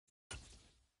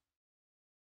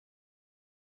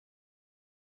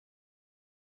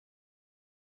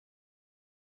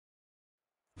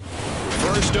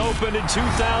First opened in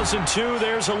 2002.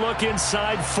 There's a look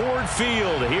inside Ford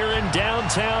Field here in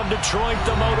downtown Detroit,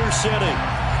 the Motor City.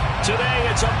 Today,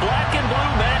 it's a black and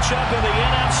blue matchup in the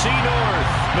NFC North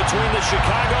between the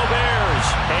Chicago Bears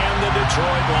and the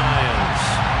Detroit Lions.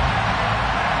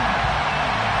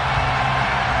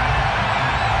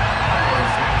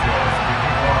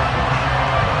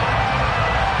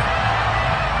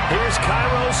 Here's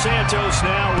Cairo Santos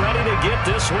now ready to get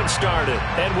this one started.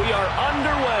 And we are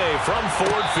underway from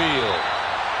Ford Field.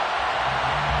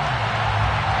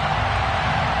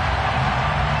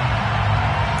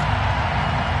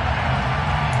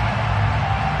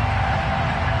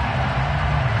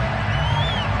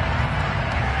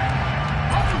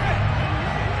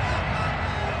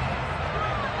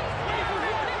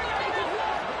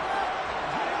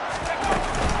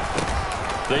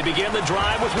 They begin the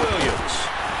drive with Williams.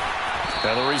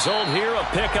 And the result here, a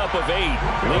pickup of 8.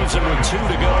 Leaves them with 2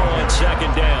 to go on second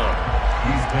down.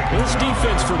 This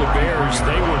defense for the Bears,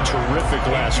 they were terrific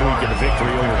last week in the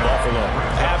victory over Buffalo.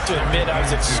 I have to admit, I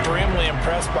was extremely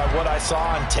impressed by what I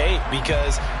saw on tape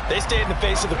because they stayed in the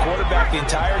face of the quarterback the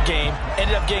entire game,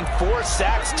 ended up getting 4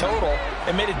 sacks total,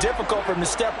 and made it difficult for him to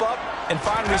step up and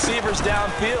find receivers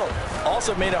downfield.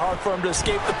 Also made it hard for him to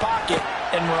escape the pocket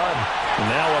and run.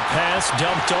 Now a pass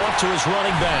dumped off to his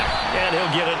running back, and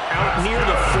he'll get it out near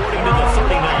the 40 to the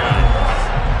 39.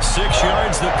 6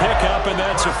 yards the pickup, and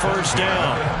that's a first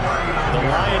down. The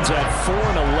Lions at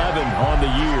 4-11 on the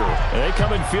year. And they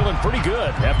come in feeling pretty good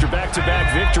after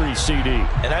back-to-back victories, CD.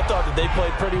 And I thought that they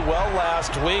played pretty well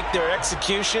last week. Their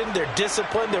execution, their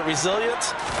discipline, their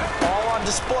resilience, all on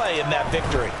display in that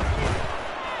victory.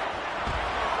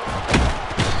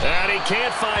 And he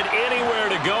can't find anywhere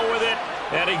to go with it.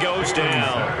 And he goes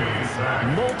down.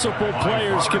 Multiple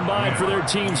players combined for their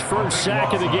team's first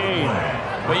sack of the game.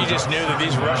 Well, you just knew that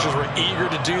these rushers were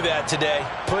eager to do that today.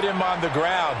 Put him on the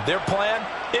ground. Their plan,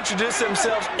 introduce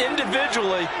themselves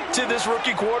individually to this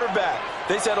rookie quarterback.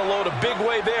 They said hello to Big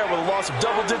Way there with a loss of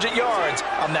double-digit yards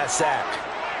on that sack.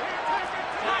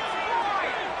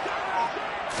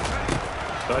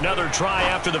 Another try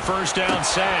after the first down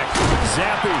sack.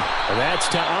 Zappy. That's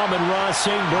to Amon-Ra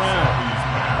St. Brown.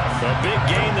 A big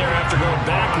gain there after going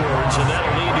backwards, and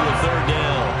that'll lead to a third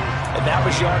down. And that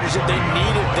was yardage that they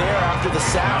needed there after the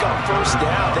sack on first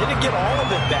down. They didn't get all of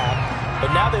it back,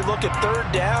 but now they look at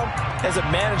third down as a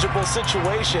manageable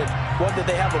situation, one that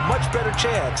they have a much better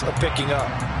chance of picking up.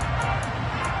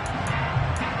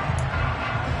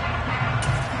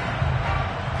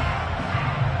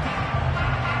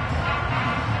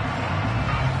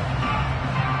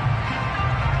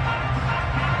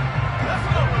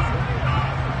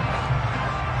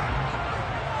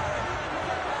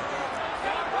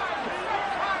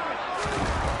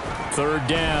 Third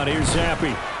down, here's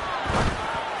Zappy.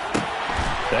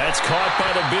 That's caught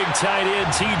by the big tight end,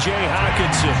 T.J.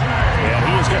 Hockenson. And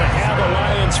he is going to have the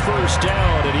Lions first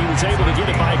down, and he was able to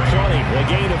get it by plenty. A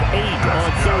gain of 8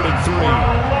 on 3rd and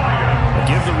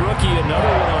 3. Give the rookie another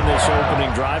one on this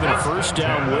opening drive and a first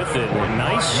down with it.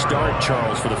 Nice start,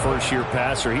 Charles, for the first-year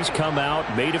passer. He's come out,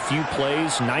 made a few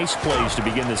plays, nice plays to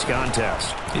begin this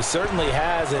contest. He certainly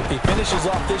has. If he finishes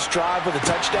off this drive with a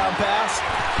touchdown pass,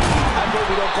 I hope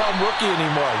we don't call him rookie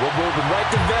anymore. We'll move him right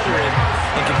to veteran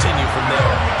and continue from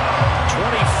there.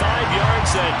 25 yards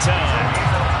that time.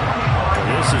 Well,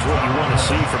 this is what you want to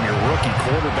see from your rookie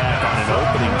quarterback on an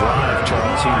opening drive,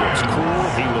 Charles. He looks cool,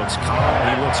 he looks calm,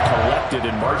 he looks collected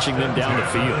in marching them down the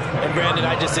field. And, Brandon,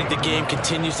 I just think the game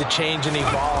continues to change and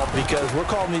evolve because we're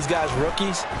calling these guys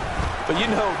rookies. But, you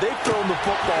know, they've thrown the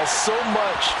football so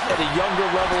much at a younger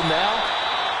level now,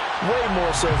 way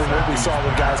more so than what we saw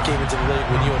when guys came into the league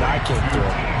when you and I came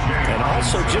through. And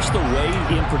also just the way,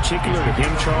 in particular to him,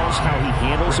 Charles, how he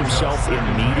handles himself in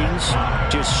meetings,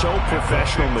 just so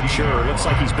professional, mature. Looks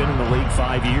like he's been in the league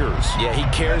 5 years. Yeah, he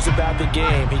cares about the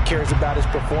game. He cares about his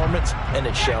performance, and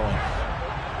it's showing.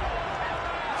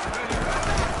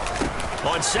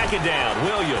 On second down,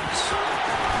 Williams.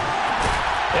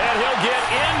 And he'll get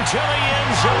into the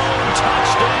end zone.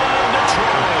 Touchdown,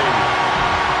 Detroit.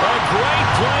 A great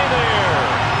play there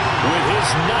with his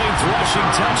 9th rushing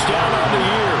touchdown on the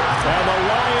year. And the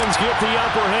Lions get the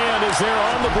upper hand as they're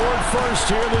on the board first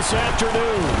here this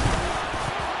afternoon.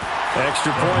 Extra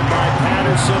point by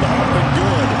Patterson, up and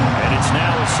good. And it's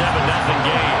now a 7-0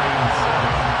 game.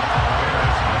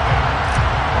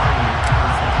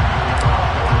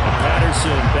 And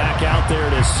Patterson back out there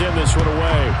to send this one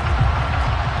away.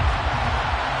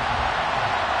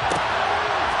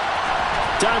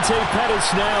 Dante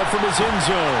Pettis now from his end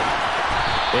zone.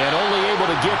 And only able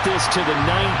to get this to the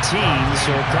 19,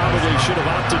 so probably should have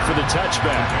opted for the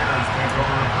touchback.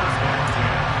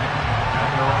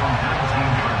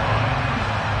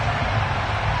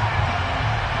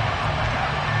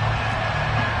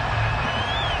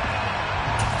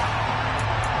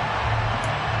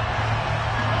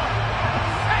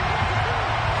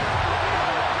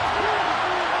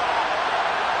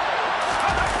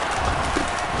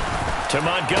 To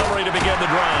Montgomery to begin the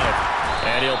drive.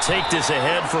 And he'll take this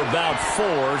ahead for about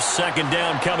 4. Second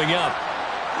down coming up.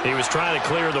 He was trying to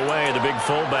clear the way, the big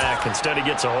fullback. Instead, he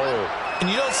gets a hole. And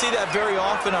you don't see that very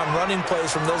often on running plays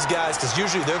from those guys because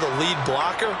usually they're the lead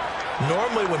blocker.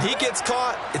 Normally, when he gets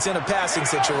caught, it's in a passing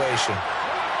situation.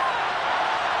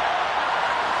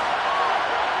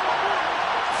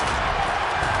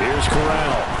 Here's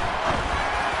Corral.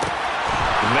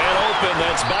 Man open,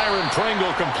 that's Byron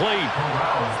Pringle complete.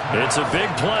 It's a big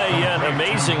play, yet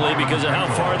amazingly, because of how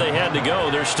far they had to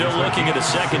go, they're still looking at a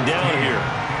second down here.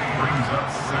 Brings up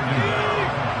second down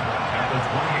at the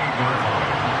 28-yard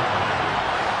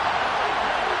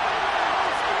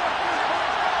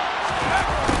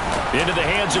line. Into the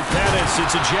hands of Pettis,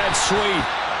 it's a jet sweep.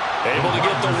 Able to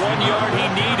get the 1 yard he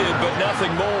needed, but nothing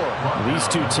more. These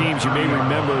two teams, you may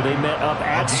remember, they met up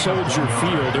at Soldier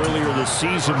Field earlier this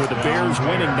season with the Bears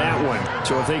winning that one.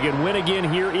 So if they can win again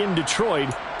here in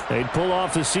Detroit, they'd pull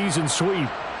off the season sweep.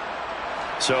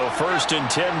 So 1st and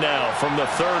 10 now from the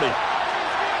 30.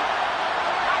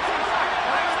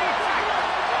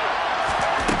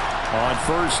 On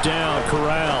 1st down,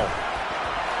 Corral.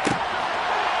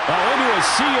 Into a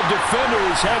sea of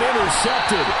defenders, had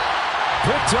intercepted.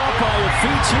 Picked up by a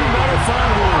Fitu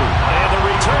Metafawu. And the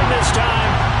return this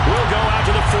time will go out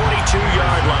to the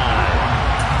 42-yard line.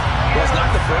 Well, it's not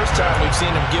the first time we've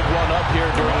seen him give one up here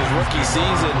during his rookie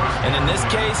season. And in this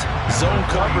case, zone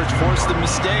coverage forced the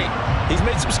mistake. He's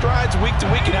made some strides week to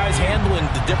week in how he's handling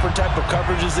the different type of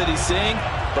coverages that he's seeing.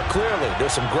 But clearly,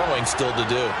 there's some growing still to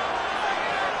do.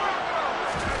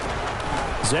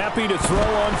 Zappy to throw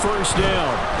on 1st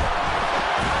down.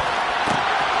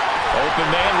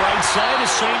 Open man right side is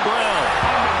St. Brown.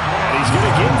 And he's going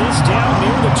to get this down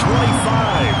near the 25.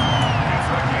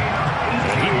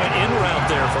 And he went in route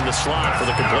there from the slot for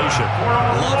the completion.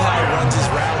 Love how he runs his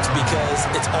routes because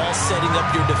it's all setting up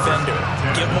your defender.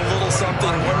 Give him a little something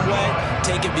one way,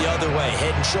 take it the other way.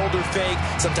 Head and shoulder fake.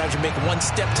 Sometimes you make one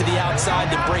step to the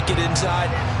outside, then break it inside.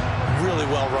 Really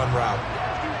well run route.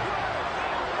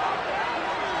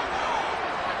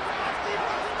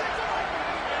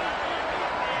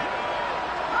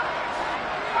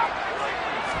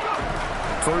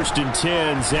 1st and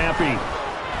 10, Zappy.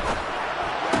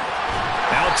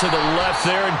 Out to the left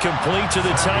there and complete to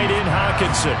the tight end,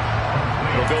 Hawkinson.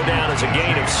 It'll go down as a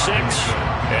gain of 6,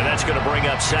 and that's going to bring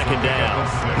up 2nd down.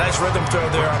 Nice rhythm throw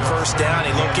there on 1st down.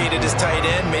 He located his tight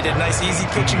end, made it a nice easy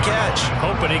pitch and catch.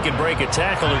 Hoping he could break a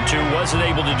tackle or two. Wasn't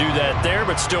able to do that there,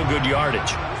 but still good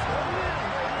yardage.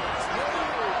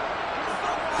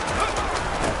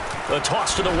 The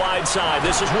toss to the wide side.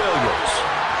 This is Williams.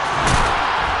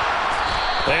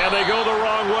 And they go the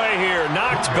wrong way here.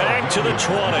 Knocked back to the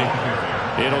 20.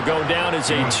 It'll go down as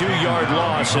a 2-yard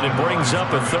loss, and it brings up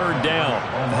a 3rd down.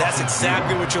 And that's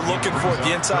exactly what you're looking for at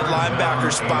the inside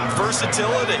linebacker spot.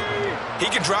 Versatility. He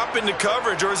can drop into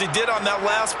coverage, or as he did on that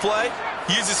last play,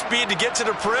 use his speed to get to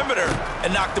the perimeter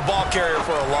and knock the ball carrier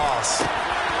for a loss.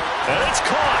 And it's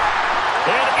caught.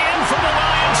 And in for the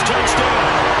Lions touchdown.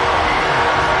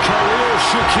 Khalil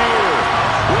Shakir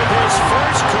with his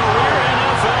first career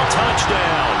NFL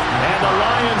touchdown. And the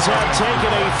Lions have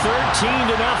taken a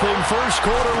 13-0 first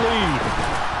quarter lead.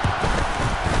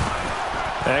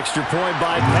 Extra point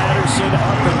by Patterson,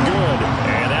 up and good.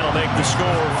 And that'll make the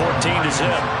score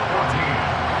 14-0.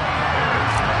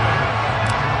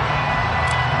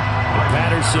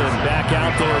 Patterson back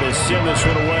out there to send this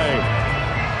one away.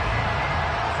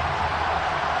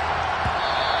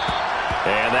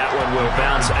 And that one will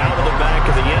bounce out of the back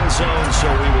of the end zone, so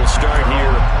we will start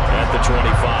here at the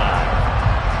 25.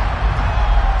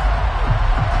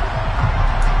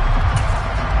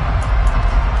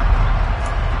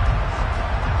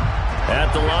 At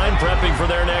the line, prepping for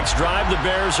their next drive, the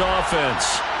Bears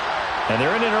offense. And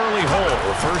they're in an early hole.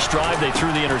 The first drive, they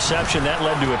threw the interception. That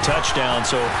led to a touchdown,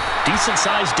 so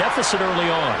decent-sized deficit early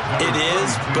on. It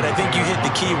is, but I think you hit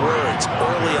the key words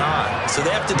early on. So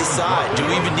they have to decide, do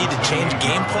we even need to change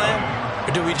game plan,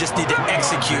 or do we just need to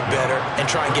execute better and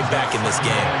try and get back in this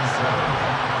game?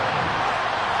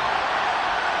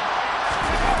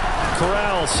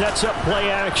 Corral sets up play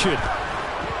action.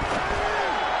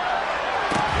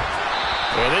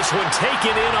 And this one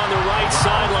taken in on the right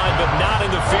sideline, but not in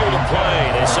the field of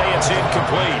play. They say it's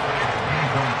incomplete.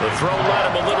 The throw led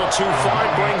him a little too far.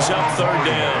 It brings up 3rd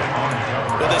down.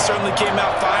 Well, they certainly came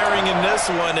out firing in this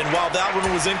one, and while that one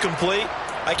was incomplete,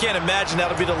 I can't imagine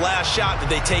that'll be the last shot that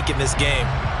they take in this game.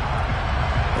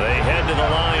 They head to the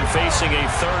line facing a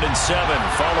 3rd and 7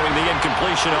 following the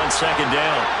incompletion on 2nd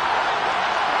down.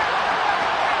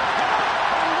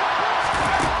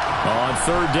 On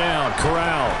 3rd down,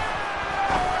 Corral.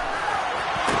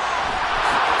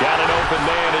 Got an open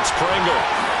man. It's Pringle.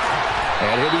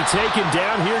 And he'll be taken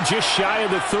down here just shy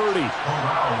of the 30.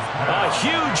 A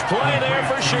huge play there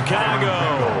for Chicago.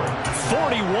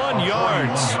 41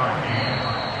 yards.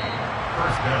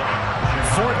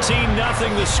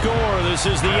 14-0 the score. This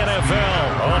is the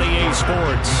NFL on EA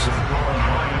Sports.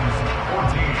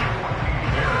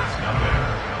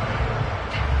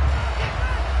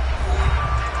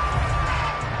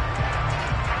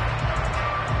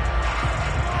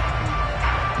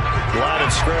 Line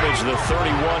of scrimmage, the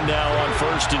 31 now on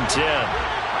 1st and 10.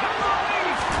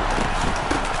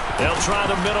 They'll try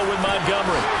the middle with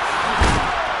Montgomery.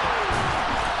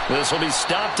 This will be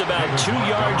stopped about 2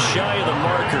 yards shy of the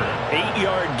marker.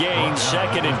 8-yard gain,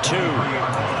 2nd and 2.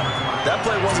 That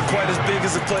play wasn't quite as big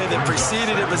as the play that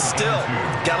preceded it, but still,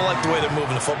 gotta like the way they're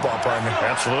moving the football, partner.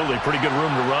 Absolutely. Pretty good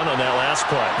room to run on that last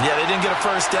play. Yeah, they didn't get a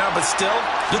 1st down, but still,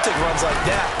 you'll take runs like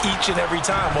that each and every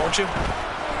time, won't you?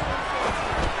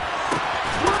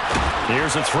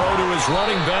 Here's a throw to his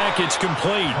running back. It's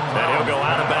complete. And he'll go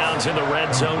out of bounds in the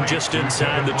red zone just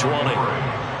inside the 20.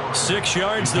 6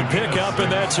 yards the pickup,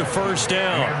 and that's a 1st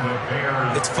down.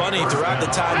 It's funny, throughout the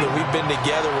time that we've been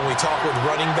together, when we talk with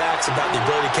running backs about the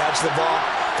ability to catch the ball,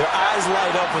 their eyes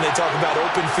light up when they talk about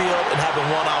open field and having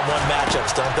one-on-one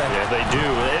matchups, don't they? Yeah, they do.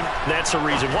 And that's the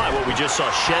reason why. What we just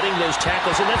saw, shedding those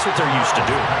tackles, and that's what they're used to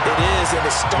doing. It is, and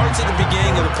it starts at the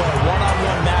beginning of the play,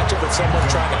 one-on-one matchup with someone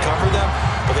trying to cover them,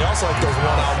 but they also like those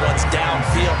one-on-ones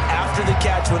downfield after the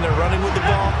catch when they're running with the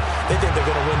ball. They think they're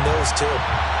going to win those too.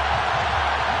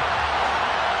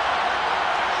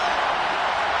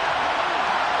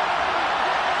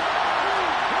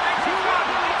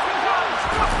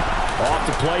 Off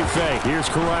the play fake. Here's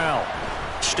Corral.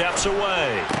 Steps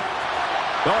away.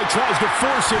 Oh, he tries to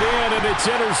force it in, and it's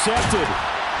intercepted.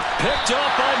 Picked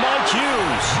up by Mike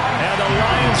Hughes. And the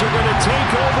Lions are going to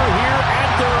take over here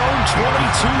at their own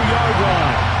 22-yard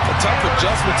line. A tough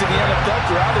adjustment to the NFL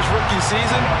throughout his rookie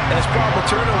season, and his problem with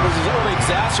turnovers is only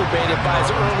exacerbated by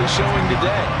his early showing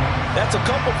today. That's a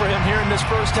couple for him here in this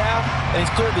 1st half, and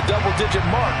he's cleared the double-digit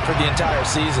mark for the entire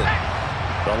season.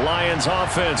 The Lions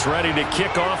offense ready to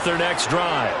kick off their next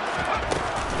drive.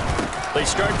 They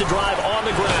start the drive on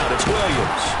the ground. It's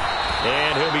Williams.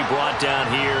 And he'll be brought down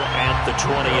here at the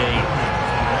 28.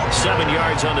 7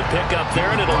 yards on the pickup there,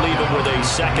 and it'll leave him with a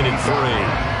 2nd and 3.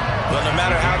 But no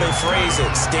matter how they phrase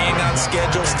it, staying on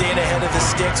schedule, staying ahead of the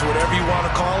sticks, whatever you want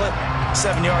to call it,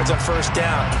 7 yards on 1st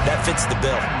down, that fits the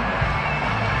bill.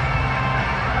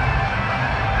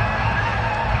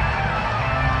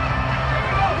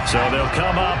 So they'll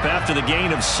come up after the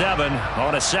gain of 7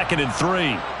 on a 2nd and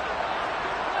 3.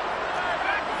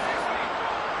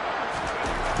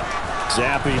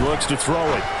 Zappi looks to throw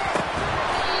it.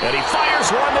 And he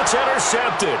fires one that's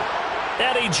intercepted.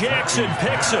 Eddie Jackson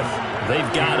picks him.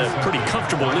 They've got a pretty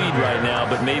comfortable lead right now,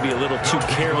 but maybe a little too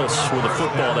careless with the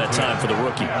football that time for the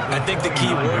rookie. I think the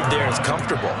key word there is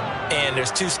comfortable. And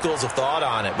there's two schools of thought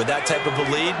on it. With that type of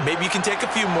a lead, maybe you can take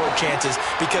a few more chances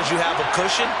because you have a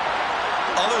cushion.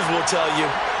 Others will tell you,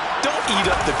 don't eat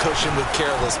up the cushion with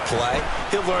careless play.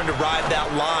 He'll learn to ride that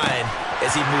line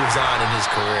as he moves on in his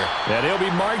career. And he'll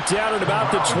be marked down at about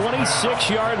the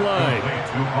 26-yard line.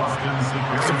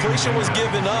 Completion was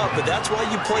given up, but that's why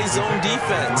you play zone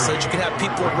defense, so that you can have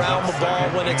people around the ball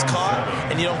when it's caught,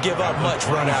 and you don't give up much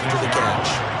right after the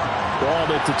catch. Ball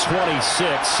at the 26,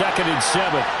 2nd and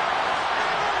 7.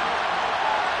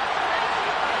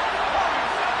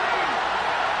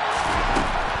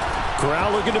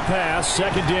 Corral looking to pass,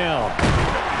 2nd down.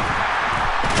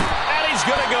 And he's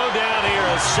going to go down here,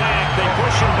 a sack. They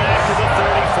push him back to the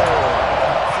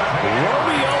 34.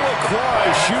 Romeo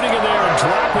Okwara shooting in there and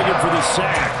dropping it for the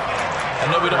sack. I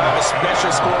know we don't have a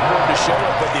special scoreboard to show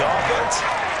it, but the offense,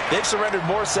 they've surrendered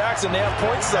more sacks than they have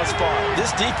points thus far. This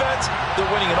defense, they're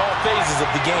winning in all phases of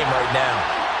the game right now.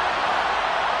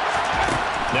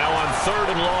 Now on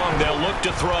 3rd and long, they'll look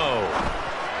to throw.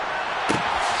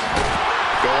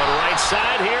 Going right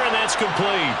side here, and that's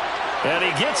complete. And he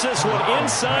gets this one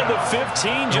inside the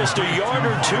 15, just a yard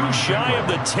or two shy of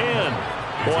the 10.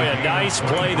 Boy, a nice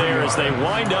play there as they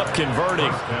wind up converting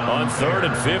on 3rd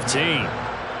and 15.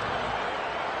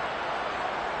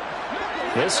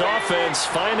 This offense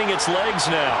finding its legs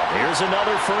now. Here's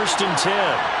another 1st and 10.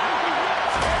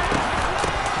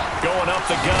 Going up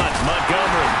the gut,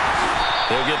 Montgomery.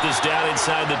 They'll get this down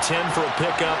inside the 10 for a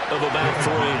pickup of about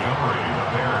 3.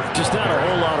 Just not a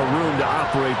whole lot of room to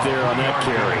operate there on that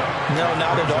carry. No,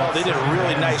 not at all. They did a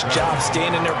really nice job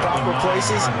staying in their proper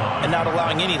places and not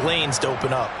allowing any lanes to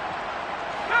open up.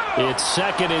 It's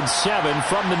 2nd and 7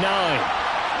 from the 9.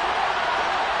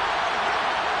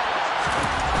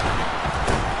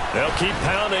 They'll keep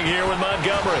pounding here with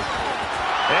Montgomery.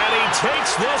 And he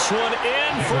takes this one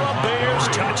in for a Bears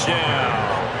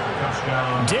touchdown.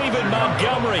 David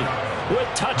Montgomery with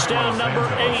touchdown number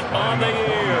 8 on the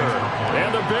year.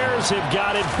 And the Bears have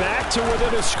got it back to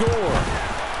within a score.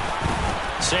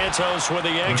 Santos with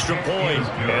the extra point,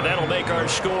 and that'll make our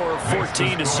score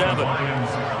 14-7.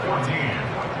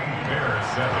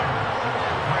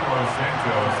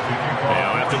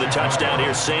 Now after the touchdown,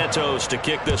 here's Santos to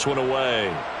kick this one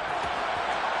away.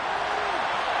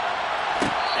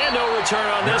 And no return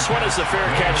on this one as the fair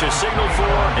catch is signaled for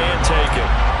and taken.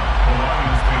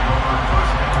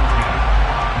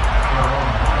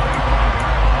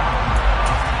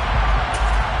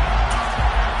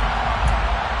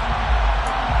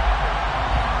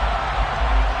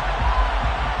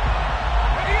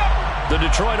 The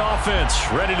Detroit offense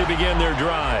ready to begin their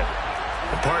drive.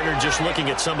 The partner just looking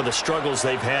at some of the struggles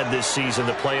they've had this season.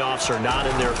 The playoffs are not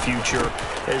in their future.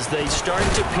 As they start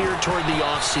to peer toward the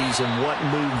offseason, what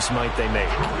moves might they make?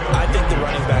 I think the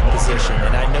running back position,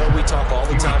 and I know we talk all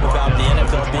the time about the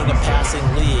NFL being a passing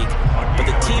league, but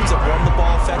the teams that run the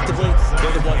ball effectively,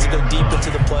 they're the ones that go deep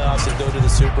into the playoffs and go to the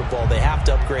Super Bowl. They have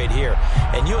to upgrade here.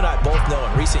 And you and I both know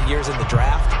in recent years in the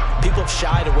draft, people have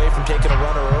shied away from taking a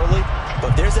runner early,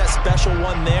 but there's that special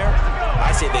one there.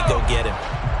 I say they go get him.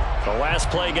 The last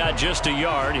play got just a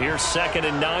yard. Here's 2nd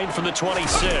and 9 from the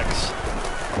 26.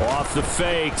 Off the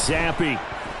fake, Zappi.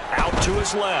 Out to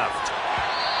his left.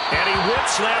 And he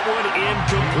whips that one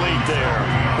incomplete there.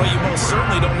 Well, you most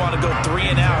certainly don't want to go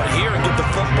 3 and out here and get the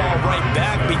football right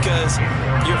back because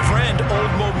your friend,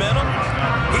 Old Momentum,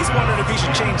 he's wondering if he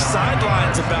should change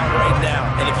sidelines about right now.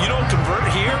 And if you don't convert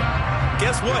here,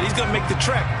 guess what? He's going to make the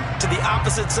trek to the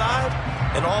opposite side,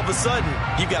 and all of a sudden,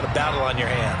 you've got a battle on your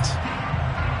hands.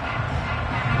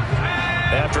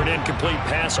 After an incomplete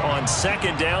pass on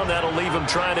 2nd down, that'll leave him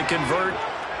trying to convert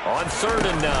on 3rd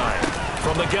and 9.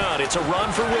 From the gun, it's a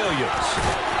run for Williams.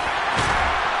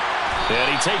 And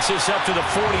he takes this up to the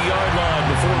 40-yard line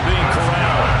before being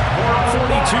corralled.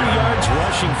 42 yards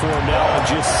rushing for him now on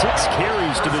just 6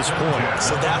 carries to this point.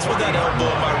 So that's what that elbow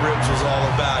in my ribs was all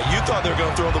about. You thought they were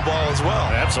going to throw the ball as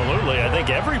well. Absolutely. I think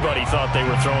everybody thought they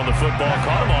were throwing the football,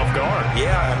 caught him off guard.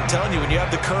 Yeah, I'm telling you, when you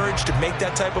have the courage to make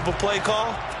that type of a play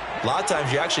call, a lot of times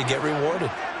you actually get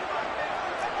rewarded.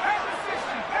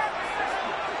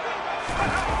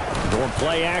 Going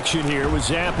play action here with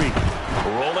Zappi.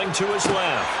 Rolling to his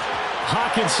left.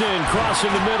 Hawkinson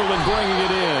crossing the middle and bringing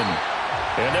it in.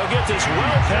 And they'll get this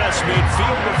well past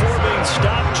midfield before being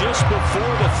stopped just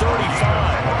before the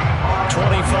 35.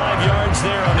 25 yards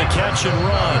there on the catch and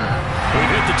run. We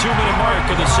hit the 2-minute mark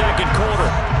of the second quarter.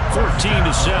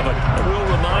 14-7. And we'll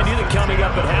remind you that coming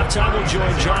up at halftime, we'll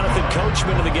join Jonathan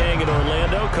Coachman and the gang in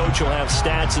Orlando. Coach will have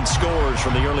stats and scores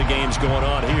from the early games going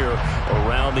on here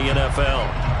around the NFL.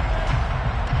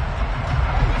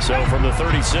 So from the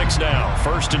 36 now,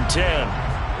 1st and 10.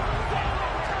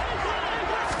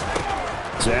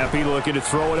 Zappi looking to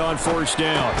throw it on 1st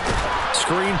down.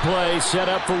 Screen play set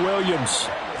up for Williams.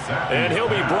 And he'll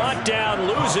be brought down,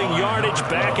 losing yardage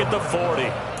back at the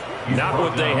 40. Not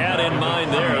what they had in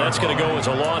mind there. That's going to go as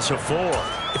a loss of 4.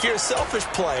 If you're a selfish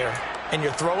player and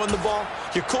you're throwing the ball,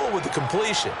 you're cool with the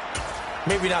completion.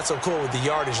 Maybe not so cool with the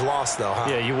yardage loss, though, huh?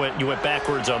 Yeah, you went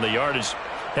backwards on the yardage.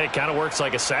 Hey, it kind of works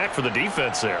like a sack for the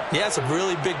defense there. Yeah, it's a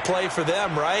really big play for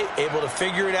them, right? Able to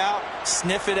figure it out,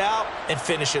 sniff it out, and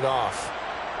finish it off.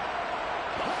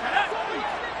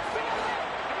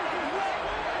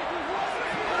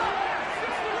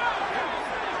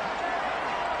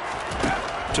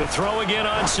 To throw again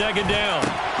on 2nd down.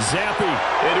 Zappi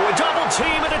into a double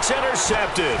team, and it's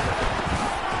intercepted.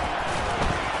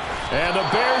 And the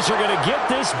Bears are going to get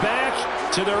this back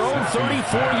to their own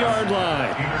 34-yard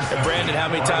line. And Brandon, how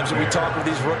many times have we talked with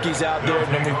these rookies out there,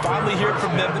 and when we finally hear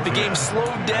from them that the game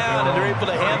slowed down and they're able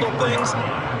to handle things?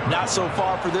 Not so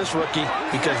far for this rookie,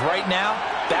 because right now,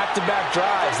 back-to-back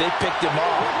drives, they picked him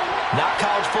off. Not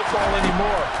college football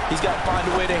anymore. He's got to find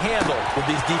a way to handle what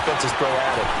these defenses throw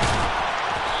at him.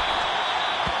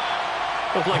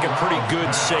 Looked like a pretty good,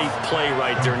 safe play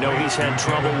right there. No, he's had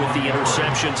trouble with the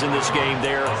interceptions in this game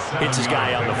there. Hits his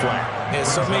guy on the flat. And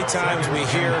so many times we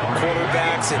hear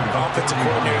quarterbacks and offensive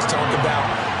coordinators talk about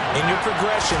in your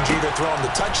progressions, you're either throwing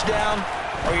the touchdown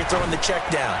or you're throwing the check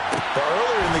down. But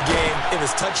earlier in the game, it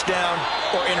was touchdown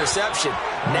or interception.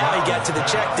 Now he got to the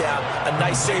check down, a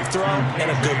nice safe throw, and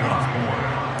a good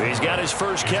one. He's got his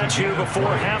first catch here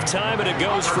before halftime, and it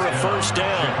goes for a first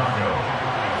down.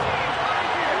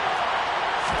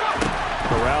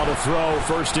 Corral to throw,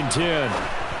 1st and 10.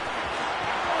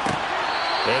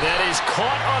 And that is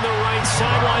caught on the right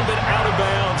sideline, but out of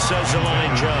bounds, says the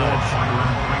line judge.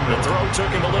 The throw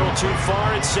took him a little too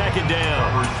far. It's 2nd down.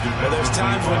 Well, there's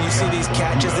times when you see these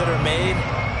catches that are made,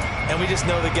 and we just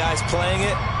know the guys playing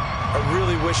it are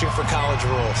really wishing for college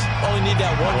rules. Only need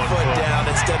that one foot down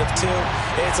instead of two.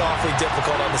 It's awfully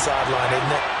difficult on the sideline,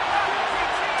 isn't it?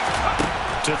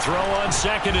 To throw on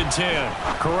 2nd and 10.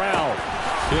 Corral.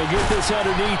 He'll get this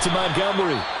underneath to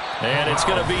Montgomery. And it's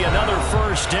going to be another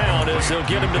first down as they'll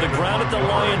get him to the ground at the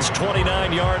Lions'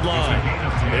 29-yard line.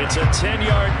 It's a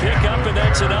 10-yard pickup, and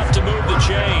that's enough to move the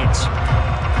chains.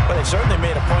 But they certainly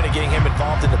made a point of getting him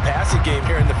involved in the passing game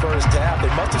here in the first half.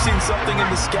 They must have seen something in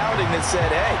the scouting that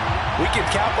said, hey, we can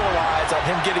capitalize on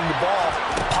him getting the ball,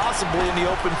 possibly in the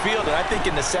open field. And I think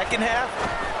in the second half,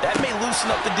 that may loosen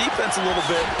up the defense a little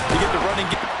bit to get the running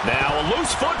game. Now a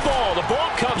loose football. The ball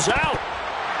comes out.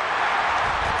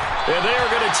 And they are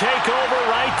going to take over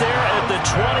right there at the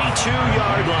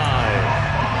 22-yard line.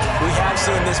 We have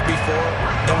seen this before,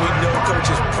 and we know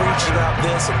coaches preach about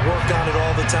this and work on it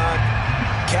all the time.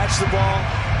 Catch the ball.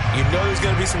 You know there's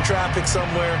going to be some traffic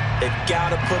somewhere. They've got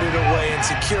to put it away and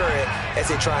secure it as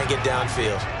they try and get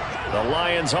downfield. The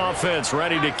Lions offense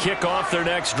ready to kick off their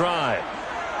next drive.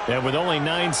 And with only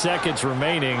 9 seconds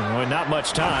remaining, well, not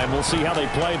much time, we'll see how they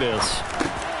play this.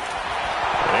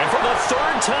 And for the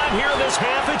 3rd time here in this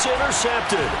half, it's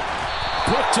intercepted.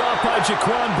 Picked off by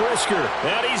Jaquan Brisker.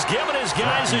 And he's given his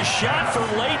guys a shot for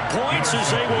late points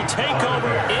as they will take over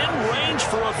in range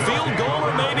for a field goal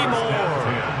or maybe more.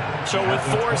 So with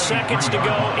 4 seconds to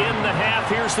go in the half,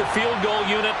 here's the field goal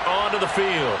unit onto the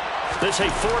field. This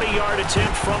a 40-yard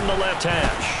attempt from the left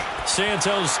hash.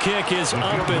 Santos' kick is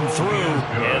up and through,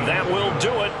 and that will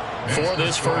do it for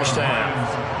this first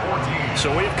half. So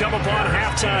we've come upon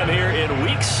halftime here in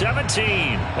Week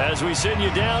 17 as we send you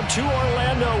down to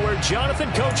Orlando where Jonathan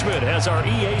Coachman has our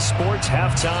EA Sports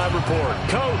Halftime Report.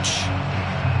 Coach.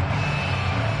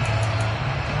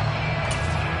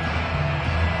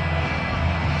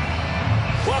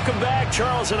 Welcome back.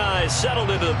 Charles and I settled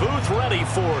into the booth ready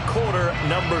for quarter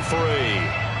number 3.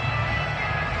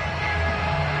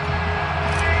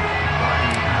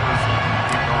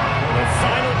 The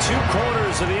final 2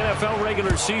 quarters of the NFL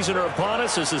regular season are upon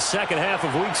us as the second half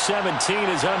of Week 17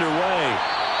 is underway.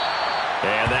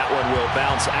 And that one will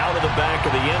bounce out of the back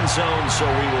of the end zone, so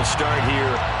we will start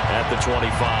here at the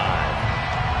 25.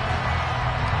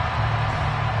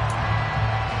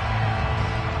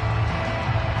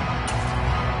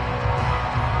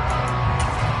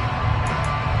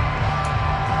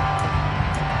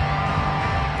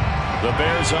 The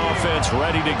Bears offense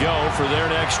ready to go for their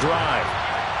next drive.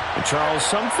 And Charles,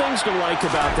 some things to like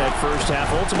about that first half.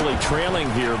 Ultimately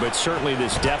trailing here, but certainly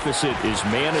this deficit is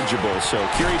manageable. So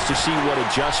curious to see what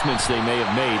adjustments they may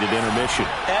have made at intermission.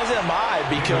 As am I,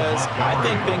 because I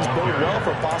think things bode well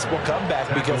for a possible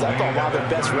comeback, because I thought a lot of their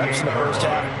best reps in the first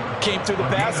half came through the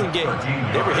passing game.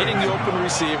 They were hitting the open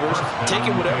receivers,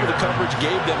 taking whatever the coverage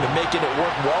gave them and making it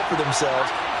work well for themselves.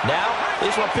 Now,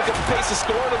 they just want to pick up the pace of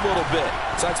scoring a little bit.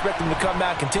 So I expect them to come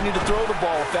out, continue to throw the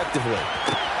ball effectively.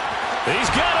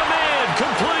 He's got a man,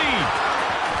 complete.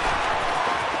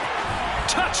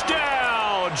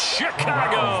 Touchdown,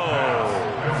 Chicago.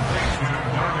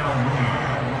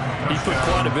 He put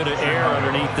quite a bit of air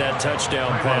underneath that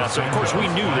touchdown pass. Of course, we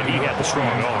knew that he had the strong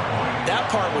arm. That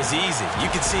part was easy.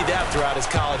 You could see that throughout his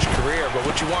college career. But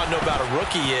what you want to know about a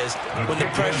rookie is when the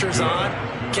pressure's on,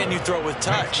 can you throw with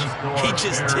touch? He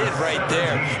just did right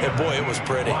there. And, boy, it was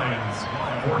pretty.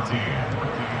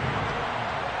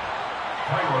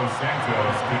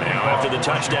 Now after the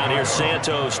touchdown, here's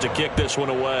Santos to kick this one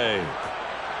away.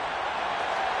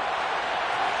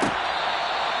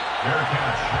 Fair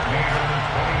catch, made on the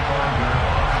 25-yard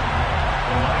line.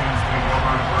 The Lions take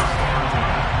over first and 10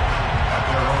 at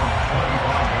their own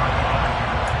 25-yard line.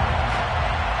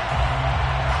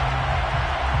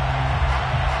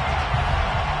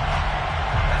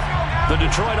 The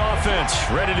Detroit offense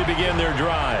ready to begin their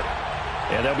drive.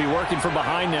 And they'll be working from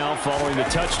behind now following the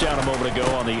touchdown a moment ago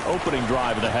on the opening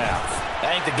drive of the half.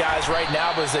 I think the guys right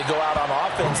now, as they go out on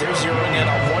offense, they're zeroing in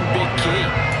on one big key.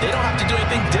 They don't have to do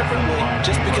anything differently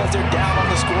just because they're down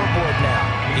on the scoreboard now.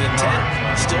 The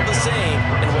intent, still the same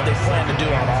in what they plan to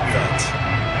do on offense.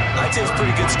 I'd say it's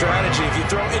pretty good strategy. If you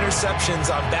throw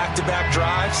interceptions on back-to-back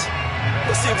drives,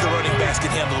 Let's see if the running backs can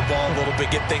handle the ball a little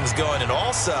bit, get things going, and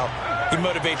also he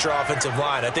motivates your offensive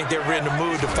line. I think they're in the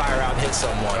mood to fire out and hit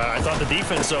someone. I thought the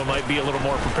defense, though, might be a little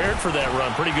more prepared for that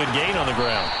run. Pretty good gain on the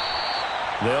ground.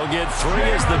 They'll get 3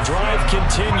 as the drive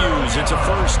continues. It's a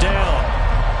first down.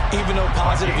 Even though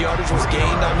positive yardage was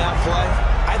gained on that play,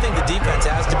 I think the defense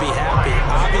has to be happy.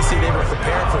 Obviously, they were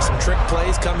prepared for some trick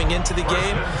plays coming into the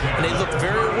game, and they looked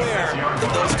very aware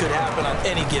that those could happen on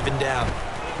any given down.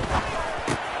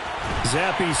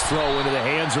 Zappe's throw into the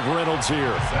hands of Reynolds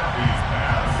here.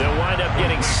 They'll wind up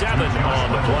getting 7 on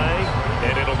the play,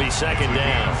 and it'll be second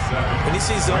down. When you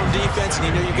see zone defense and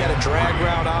you know you've got a drag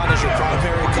route on as your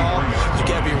primary call, you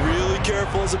got to be really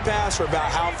careful as a passer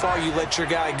about how far you let your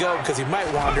guy go because he might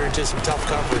wander into some tough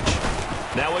coverage.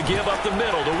 Now a give up the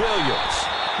middle to Williams.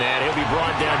 And he'll be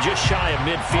brought down just shy of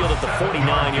midfield at the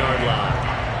 49-yard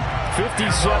line.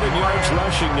 57 yards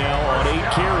rushing now on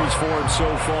 8 carries for him so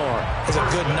far. It's a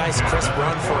good, nice, crisp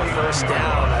run for a first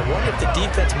down. I wonder if the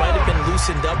defense might have been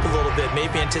loosened up a little bit,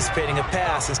 maybe anticipating a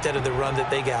pass instead of the run that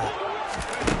they got.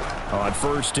 On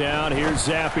first down, here's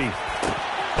Zappe.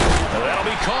 That'll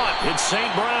be caught. It's St.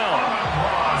 Brown.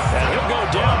 And he'll go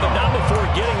down, but not before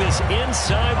getting this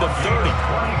inside the 30.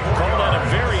 Called out a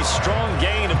very strong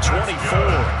gain of 24.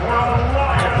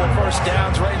 A couple of first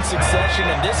downs right in succession,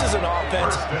 and this is an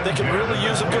offense that can really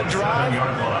use a good drive,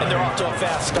 and they're off to a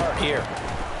fast start here.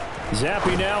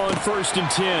 Zappe now on 1st and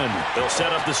 10. They'll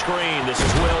set up the screen. This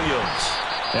is Williams.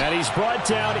 And he's brought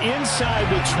down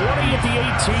inside the 20 at the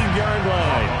 18-yard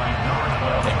line.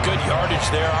 And good yardage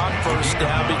there on first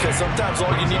down because sometimes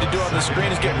all you need to do on the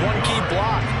screen is get one key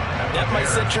block. That might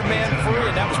set your man free,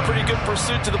 and that was pretty good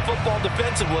pursuit to the football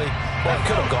defensively. Well, it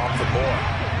could have gone for more.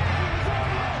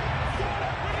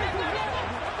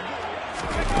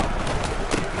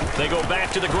 They go back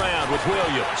to the ground with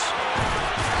Williams.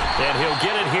 And he'll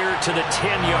get it here to the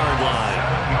 10-yard line.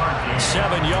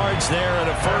 7 yards there and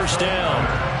a first down.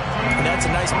 And that's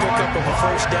a nice pickup of a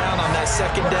first down on that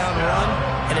second down run.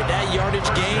 And at that yardage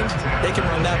gained, they can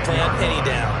run that play on any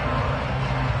down.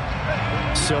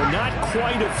 So not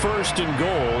quite a 1st and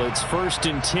goal. It's 1st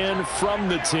and 10 from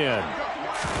the 10.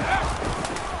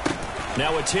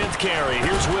 Now a 10th carry.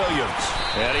 Here's Williams.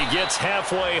 And he gets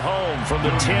halfway home from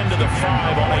the 10 to the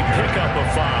 5 on a pickup of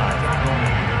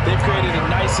 5. They've created a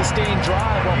nice sustained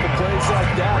drive off of plays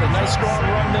like that. A nice strong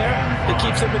run there that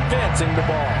keeps them advancing the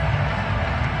ball.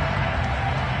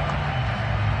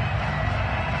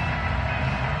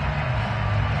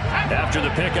 After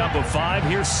the pickup of 5,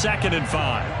 here's 2nd and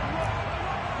 5.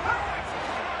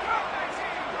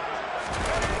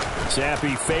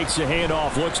 Zappe fakes a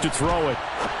handoff, looks to throw it.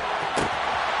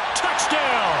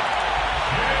 Touchdown!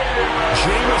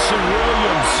 Jamison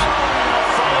Williams.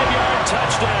 5-yard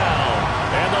touchdown.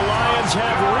 And the Lions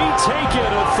have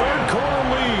retaken a third-quarter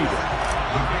lead.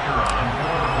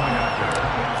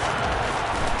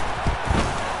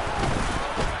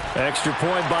 Extra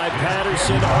point by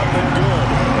Patterson up and good.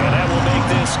 And that will make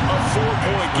this a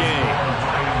 4-point game.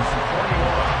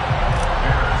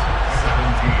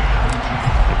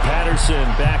 Patterson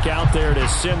back out there to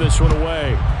send this one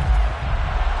away.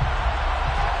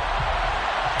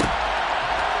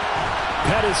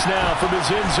 Pettis now from his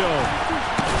end zone.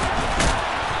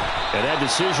 And that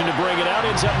decision to bring it out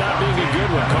ends up not being a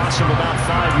good one. Costs him about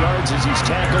 5 yards as he's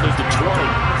tackled at the 20.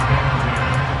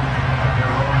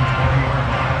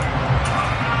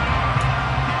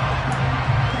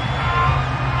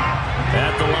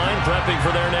 At the line, prepping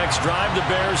for their next drive, the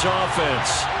Bears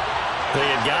offense. They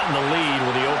had gotten the lead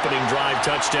with the opening drive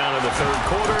touchdown in the third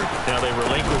quarter. Now they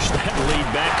relinquished that lead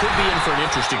back. Could be in for an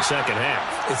interesting second half.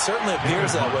 It certainly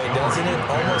appears that way, doesn't it?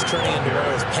 Almost turning into one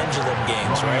of those pendulum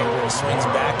games, right? Where it swings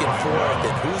back and forth,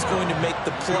 and who's going to make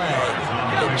the play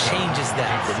that changes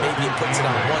that? That maybe it puts it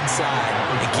on one side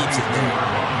and keeps it there.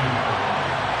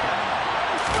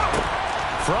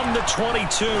 From the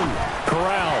 22,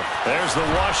 Corral. There's the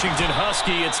Washington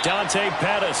Husky. It's Dante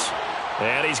Pettis.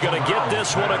 And he's going to get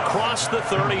this one across the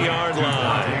 30-yard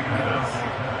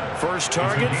line. First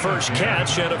target, first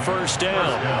catch, and a first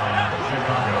down.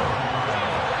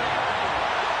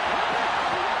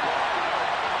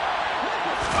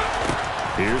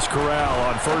 Here's Corral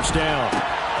on first down.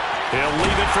 He'll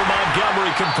leave it for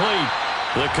Montgomery complete.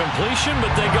 The completion,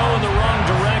 but they go in the wrong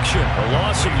direction. A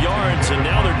loss of yards, and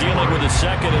now they're dealing with a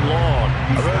 2nd and long.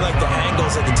 I really like the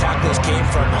angles that the tacklers came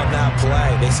from on that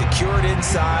play. They secured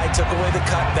inside, took away the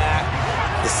cutback.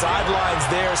 The sideline's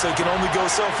there, so he can only go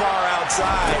so far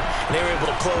outside. And they were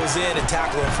able to close in and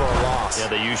tackle him for a loss.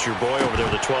 Yeah, they used your boy over there,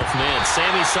 the 12th man.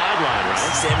 Sammy sideline,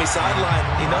 right? Sammy sideline.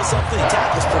 You know something? He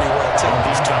tackles pretty well, too.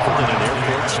 He's tougher than an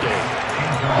airport steak.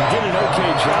 He did an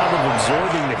okay job of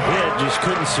absorbing the hit, just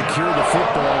couldn't secure the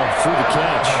football through the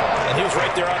catch. And he was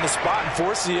right there on the spot and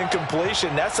forced the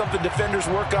incompletion. That's something defenders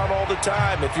work on all the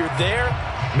time. If you're there,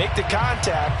 make the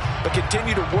contact, but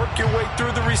continue to work your way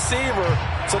through the receiver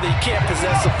so that you can't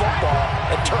possess the football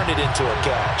and turn it into a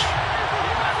catch.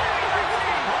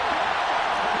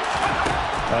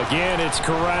 Again, it's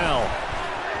Corral.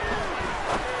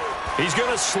 He's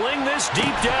going to sling this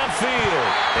deep downfield,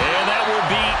 and that will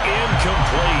be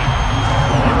incomplete.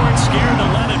 They weren't scared to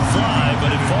let it fly, but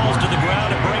it falls to the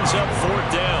ground and brings up 4th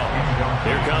down.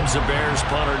 Here comes the Bears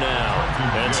punter now.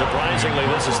 And surprisingly,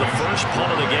 this is the first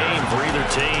punt of the game for either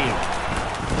team.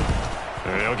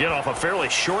 They'll get off a fairly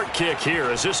short kick here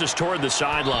as this is toward the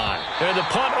sideline. And the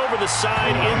punt over the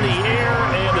side in the air,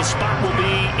 and the spot will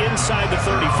be inside the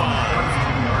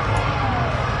 35.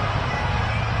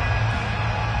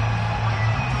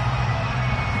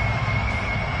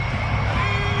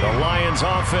 The Lions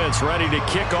offense ready to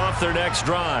kick off their next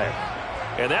drive.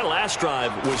 And that last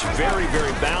drive was very,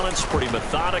 very balanced, pretty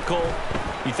methodical.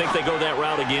 You think they go that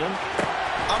route again?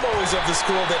 I'm always of the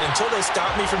school that until they stop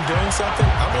me from doing something,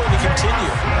 I'm going to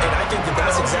continue. And I think that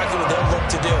that's exactly what they'll look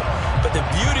to do. But the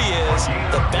beauty is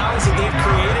the balance that they've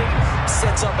created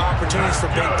sets up opportunities for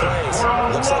big plays.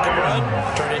 Looks like a run,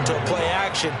 turn it into a play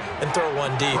action, and throw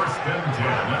one deep. First and 10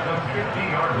 at the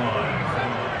 50-yard line.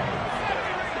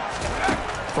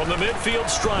 From the midfield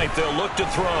stripe, they'll look to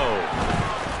throw.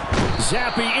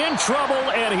 Zappe in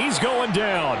trouble, and he's going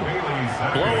down.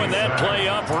 Blowing that play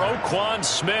up, Roquan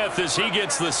Smith as he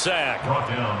gets the sack.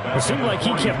 It seemed like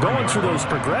he kept going through those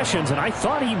progressions, and I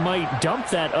thought he might dump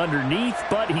that underneath,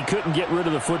 but he couldn't get rid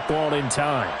of the football in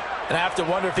time. And I have to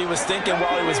wonder if he was thinking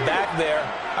while he was back there,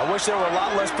 I wish there were a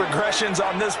lot less progressions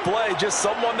on this play, just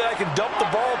someone that I can dump the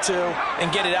ball to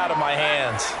and get it out of my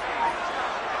hands.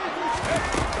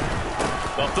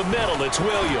 Up the middle, it's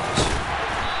Williams.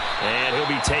 And he'll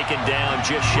be taken down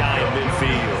just shy of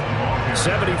midfield.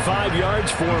 75 yards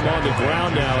for him on the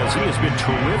ground now as he has been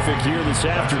terrific here this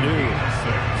afternoon.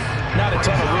 Not a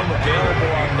ton of room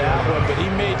available on that one, but he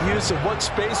made use of what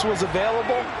space was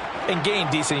available and gained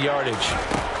decent yardage.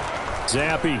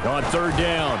 Zappe on 3rd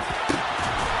down.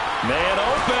 Man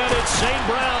open, it's St.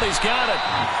 Brown, he's got it.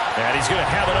 And he's going to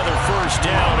have another 1st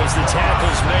down as the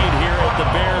tackle's made here at the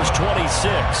Bears'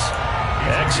 26.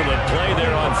 Excellent play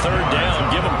there on 3rd down.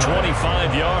 Give him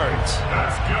 25 yards.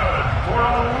 That's good for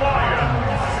the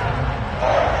Lions.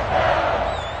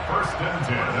 First and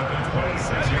 10 at the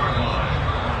 26-yard line.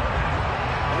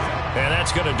 And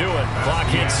that's going to do it. Clock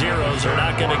hits zeros. They're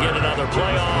not going to get another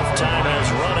playoff. Time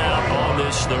has run out on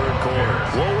this 3rd quarter.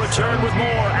 We'll return with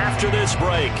more after this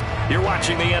break. You're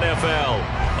watching the NFL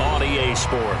on EA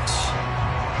Sports.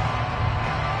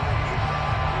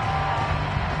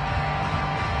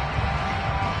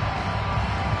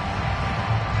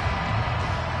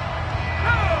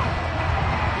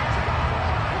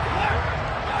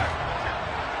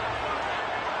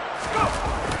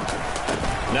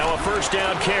 Now a 1st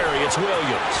down carry. It's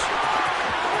Williams.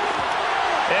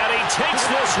 And he takes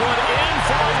this one in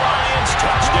for the Lions.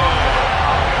 Touchdown.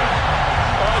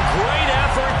 A great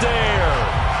effort there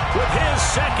with his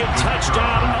 2nd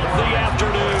touchdown of the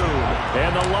afternoon.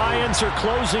 And the Lions are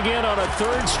closing in on a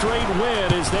 3rd straight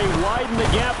win as they widen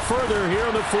the gap further here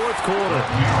in the 4th quarter.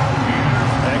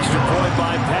 Extra point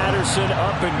by Patterson,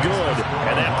 up and good.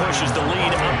 And that pushes the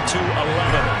lead up to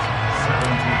 11.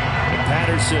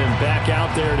 Patterson back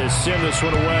out there to send this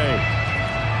one away.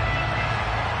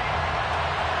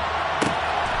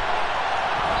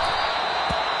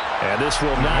 And this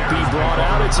will not be brought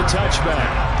out. It's a touchback.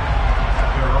 At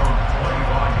their own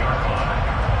 25-yard line.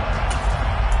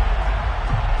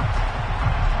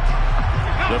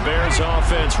 The Bears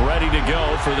offense ready to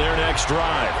go for their next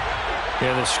drive.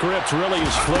 And the script really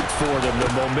is flipped for them. The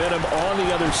momentum on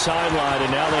the other sideline,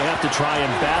 and now they have to try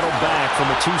and battle back from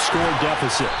a 2-score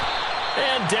deficit.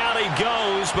 And down he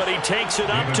goes, but he takes it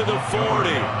up to the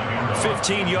 40.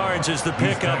 15 yards is the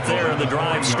pickup there, and the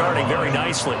drive starting very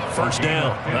nicely. 1st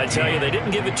down. I tell you, they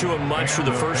didn't give it to him much for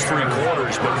the first 3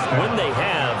 quarters, but when they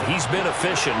have, he's been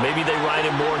efficient. Maybe they ride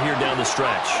him more here down the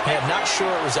stretch. Hey, I'm not sure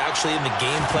it was actually in the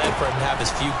game plan for him to have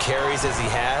as few carries as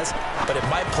he has, but it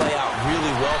might play out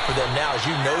really well for them now. As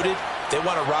you noted, they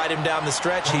want to ride him down the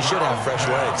stretch. He should have fresh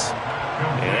legs.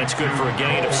 And that's good for a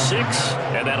gain of 6,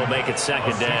 and that'll make it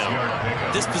 2nd down.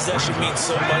 This possession means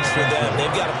so much for them.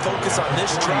 They've got to focus on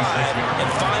this drive and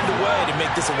find a way to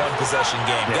make this a 1-possession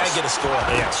game. Yes. Got to get a score.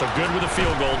 Yeah, so good with a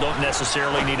field goal. Don't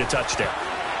necessarily need a touchdown.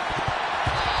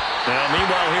 Now,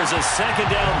 meanwhile, here's a 2nd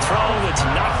down throw that's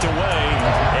knocked away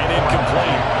and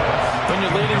incomplete. When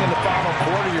you're leading in the final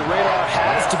quarter, your radar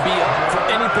has to be up for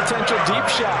any potential deep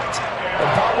shot. And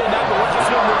probably not the last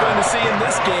one we're going to see in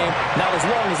this game, not as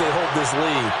long as they hold this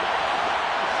lead.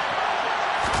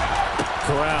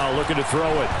 Corral looking to throw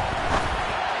it.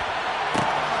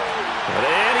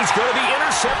 And he's going to be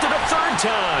intercepted a third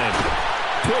time.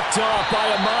 Picked off by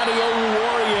Amani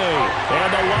Oruwariye. And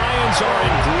the Lions are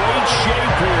in great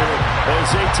shape here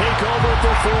as they take over at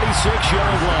the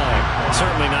 46-yard line.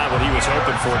 Certainly not what he was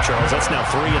hoping for, Charles. That's now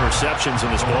 3 interceptions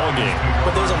in this ballgame.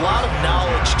 But there's a lot of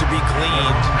knowledge to be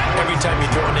gleaned every time you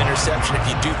throw an interception if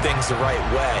you do things the right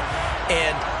way.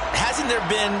 And hasn't there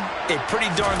been a pretty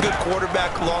darn good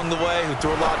quarterback along the way who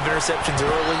threw a lot of interceptions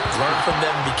early, learned from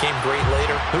them, and became great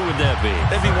later? Who would that be?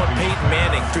 That'd be one Peyton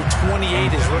Manning. Threw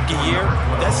 28 his rookie year.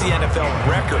 That's the NFL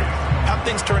record. How'd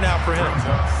things turn out for him?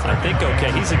 I think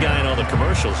okay. He's a guy in all the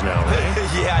commercials now, right?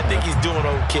 Yeah, I think he's doing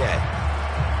okay.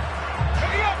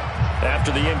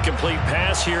 After the incomplete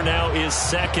pass, here now is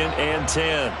 2nd and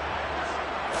 10.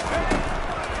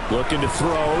 Looking to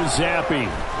throw, Zappi.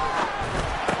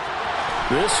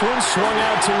 This one swung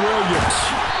out to Williams.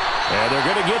 And they're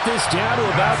going to get this down to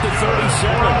about the 37.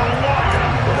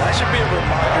 Well, that should be a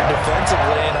reminder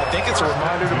defensively, and I think it's a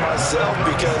reminder to myself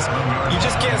because you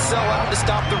just can't sell out to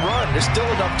stop the run. There's still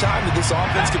enough time that this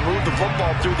offense can move the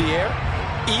football through the air,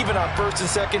 even on 1st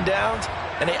and 2nd downs,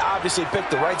 and they obviously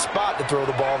picked the right spot to throw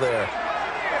the ball there.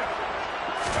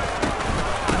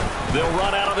 They'll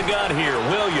run out of the gun here.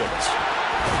 Williams.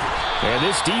 And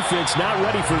this defense not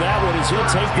ready for that one as he'll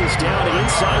take this down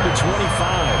inside the 25.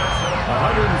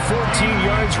 114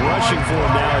 yards rushing for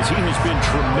him now as he has been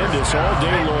tremendous all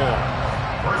day long.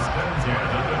 1st and 10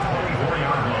 at the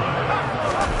 24-yard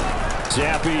line.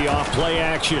 Zappi off play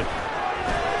action.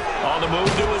 On the move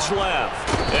to his left.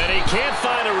 And he can't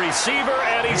find a receiver,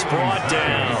 and he's brought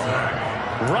down.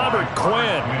 Robert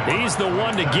Quinn, he's the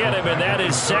one to get him, and that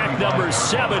is sack number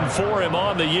 7 for him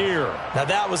on the year. Now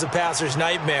that was a passer's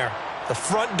nightmare. The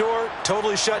front door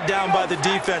totally shut down by the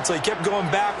defense, so he kept going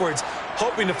backwards,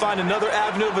 hoping to find another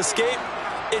avenue of escape.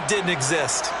 It didn't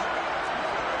exist.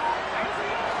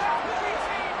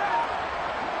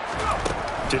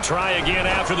 To try again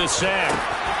after the sack.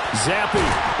 Zappi,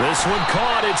 this one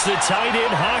caught. It's the tight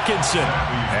end Hawkinson.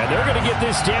 And they're going to get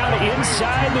this down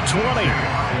inside the 20.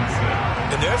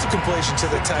 And there's a completion to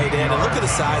the tight end. And look at the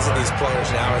size of these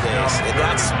players nowadays. In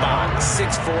that spot,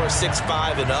 6'4",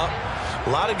 6'5", and up. A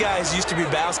lot of guys used to be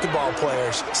basketball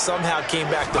players, somehow came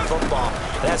back to football.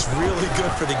 That's really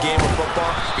good for the game of football.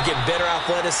 You get better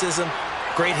athleticism,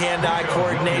 great hand-eye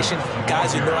coordination,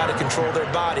 guys who know how to control their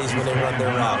bodies when they run their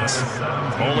routes.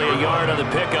 Only a yard on the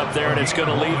pickup there, and it's going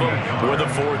to leave them with a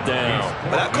 4th down.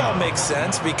 But that call makes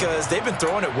sense because they've been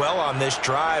throwing it well on this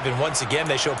drive, and once again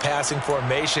they show passing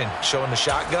formation, showing the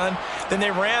shotgun. Then they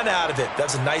ran out of it.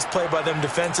 That's a nice play by them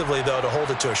defensively, though, to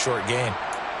hold it to a short gain.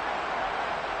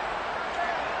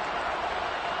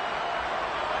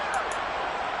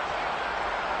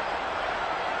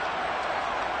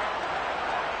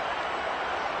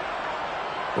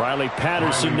 Riley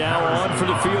Patterson now on for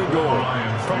the field goal.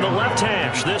 From the left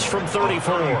hash, this from 34.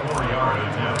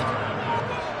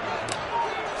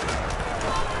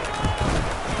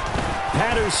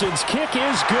 Patterson's kick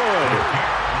is good.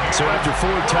 So after 4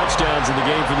 touchdowns in the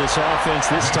game for this offense,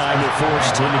 this time they're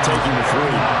forced into taking the 3.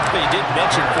 But you did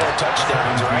mention 4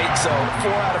 touchdowns, right? So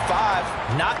 4 out of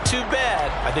 5, not too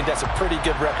bad. I think that's a pretty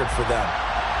good record for them.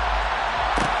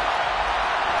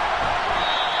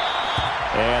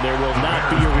 And there will not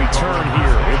be a return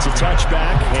here. It's a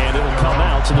touchback, and it'll come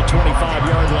out to the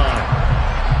 25-yard line.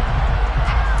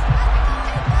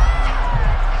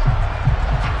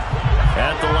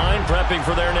 At the line, prepping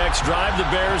for their next drive, the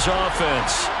Bears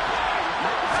offense.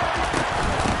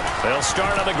 They'll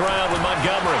start on the ground with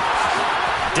Montgomery.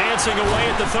 Dancing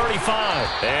away at the 35.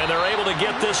 And they're able to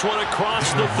get this one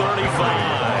across the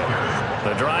 35.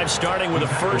 The drive starting with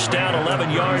a 1st down, 11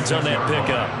 yards on that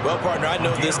pickup. Well, partner, I know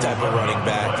this type of running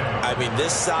back. I mean, this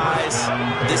size,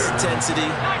 this intensity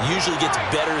usually gets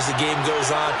better as the game goes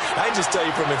on. I can just tell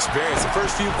you from experience, the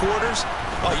first few quarters,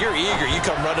 oh, you're eager. You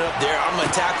come running up there, I'm going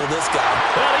to tackle this guy.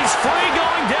 Well, he's free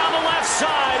going down the left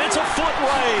side. It's a foot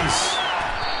race.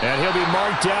 And he'll be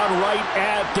marked down right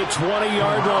at the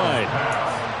 20-yard line.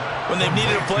 When they've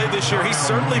needed a play this year, he's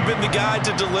certainly been the guy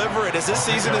to deliver it. As this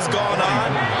season has gone on,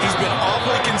 he's been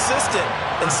awfully consistent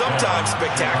and sometimes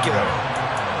spectacular.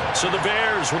 So the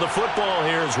Bears with a football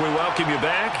here as we welcome you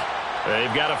back.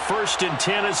 They've got a 1st and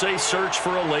 10 as they search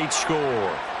for a late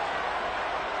score.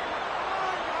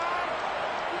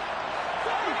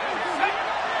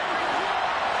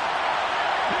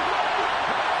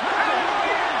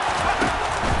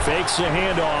 Fakes the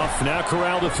handoff. Now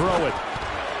Corral to throw it.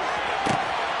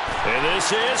 And this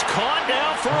is caught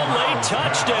now for a late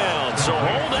touchdown. So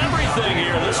hold everything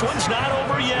here. This one's not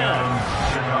over yet.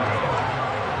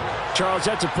 Charles,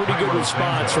 that's a pretty good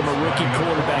response from a rookie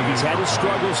quarterback. He's had his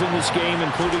struggles in this game,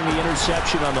 including the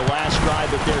interception on the last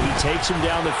drive, but there he takes him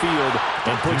down the field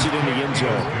and puts it in the end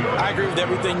zone. I agree with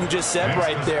everything you just said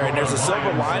right there, and there's a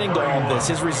silver lining to all this,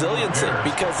 his resiliency,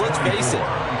 because let's face it,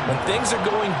 when things are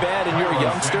going bad and you're a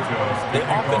youngster, they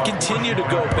often continue to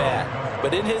go bad.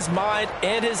 But in his mind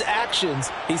and his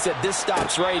actions, he said, this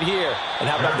stops right here. And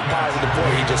how about the positive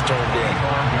play he just turned in?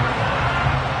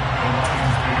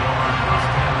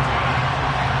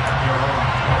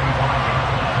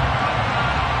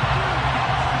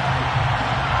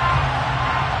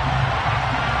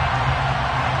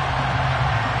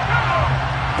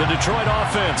 The Detroit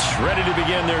offense ready to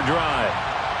begin their drive.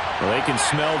 Well, they can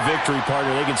smell victory,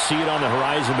 partner. They can see it on the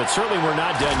horizon, but certainly we're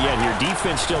not done yet here.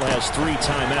 Defense still has 3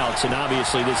 timeouts, and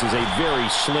obviously this is a very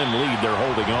slim lead they're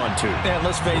holding on to. And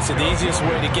let's face it, the easiest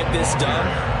way to get this done,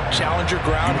 challenge your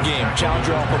ground game, challenge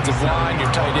your offensive line, your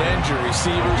tight ends, your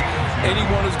receivers,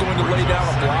 anyone who's going to lay down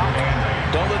a block.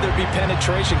 Don't let there be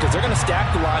penetration, because they're going to stack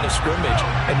the line of scrimmage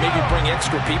and maybe bring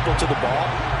extra people to the ball.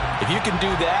 If you can do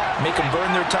that, make them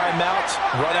burn their timeouts,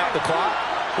 run out the clock,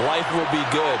 life will be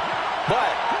good.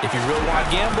 But if you really want to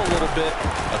gamble a little bit,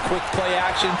 a quick play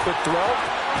action, quick throw,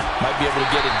 might be able to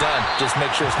get it done. Just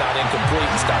make sure it's not incomplete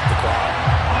and stop the clock.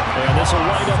 And this will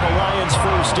wind up a Lions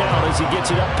first down as he gets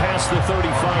it up past the 35.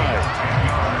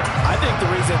 I think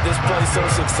the reason this play is so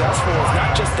successful is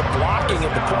not just the blocking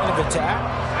at the point of attack,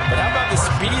 but how about the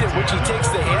speed at which he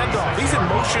takes the handoff? He's in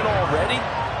motion already,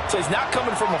 so he's not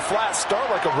coming from a flat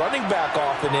start like a running back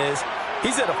often is.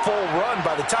 He's at a full run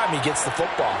by the time he gets the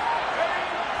football.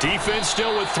 Defense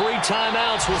still with 3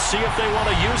 timeouts. We'll see if they want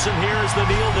to use them here as the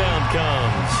kneel down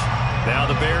comes. Now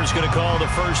the Bears going to call the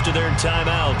first of their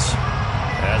timeouts,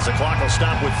 as the clock will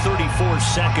stop with 34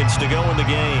 seconds to go in the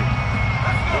game.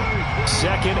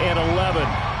 2nd and 11.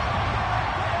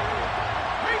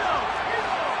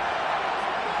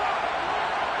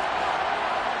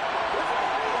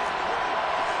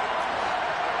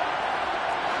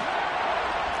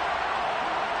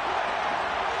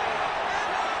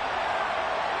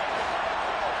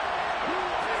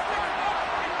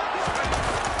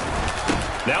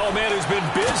 Now a man who's been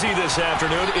busy this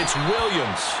afternoon, it's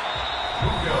Williams.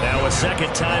 Now a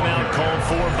second timeout called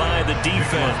for by the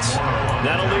defense.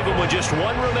 That'll leave him with just 1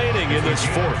 remaining in this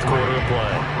 4th quarter of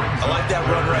play. I like that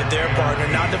run right there, partner.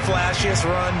 Not the flashiest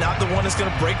run, not the one that's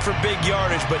going to break for big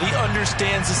yardage, but he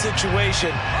understands the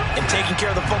situation, and taking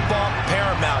care of the football,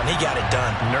 paramount, and he got it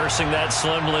done. Nursing that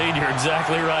slim lead, you're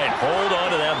exactly right. Hold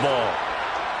on to that ball.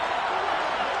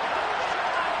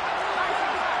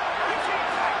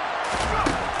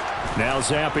 Now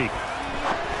Zappi.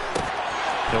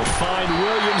 He'll find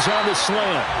Williams on the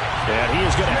slant. And he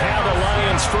is going to have the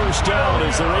Lions first down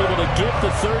as they're able to get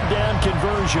the 3rd down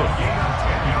conversion.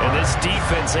 And this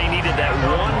defense, they needed that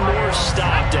one more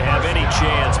stop to have any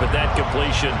chance, but that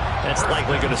completion, that's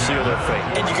likely going to seal their fate.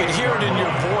 And you could hear it in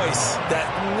your voice, that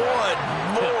one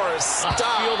more stop.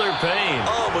 I feel their pain.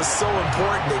 Oh, it was so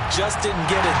important. They just didn't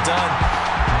get it done.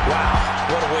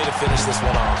 Wow, what a way to finish this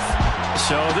one off.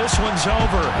 So this one's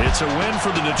over. It's a win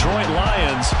for the Detroit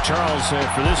Lions. Charles,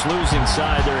 for this losing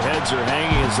side, their heads are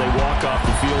hanging as they walk off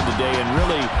the field today. And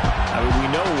really, we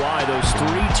know why. Those 3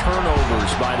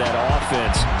 turnovers by that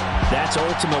offense, that's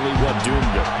ultimately what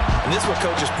doomed them. And this is what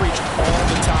coaches preach all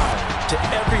the time to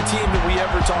every team that we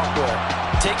ever talk with.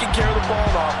 Taking care of the ball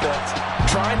on offense,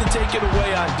 trying to take it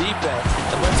away on defense.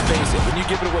 And let's face it, when you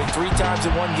give it away 3 times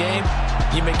in one game,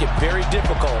 you make it very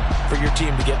difficult for your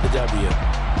team to get the W.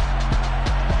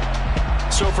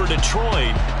 So for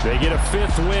Detroit, they get a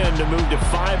 5th win to move to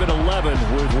 5-11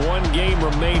 with 1 game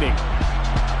remaining.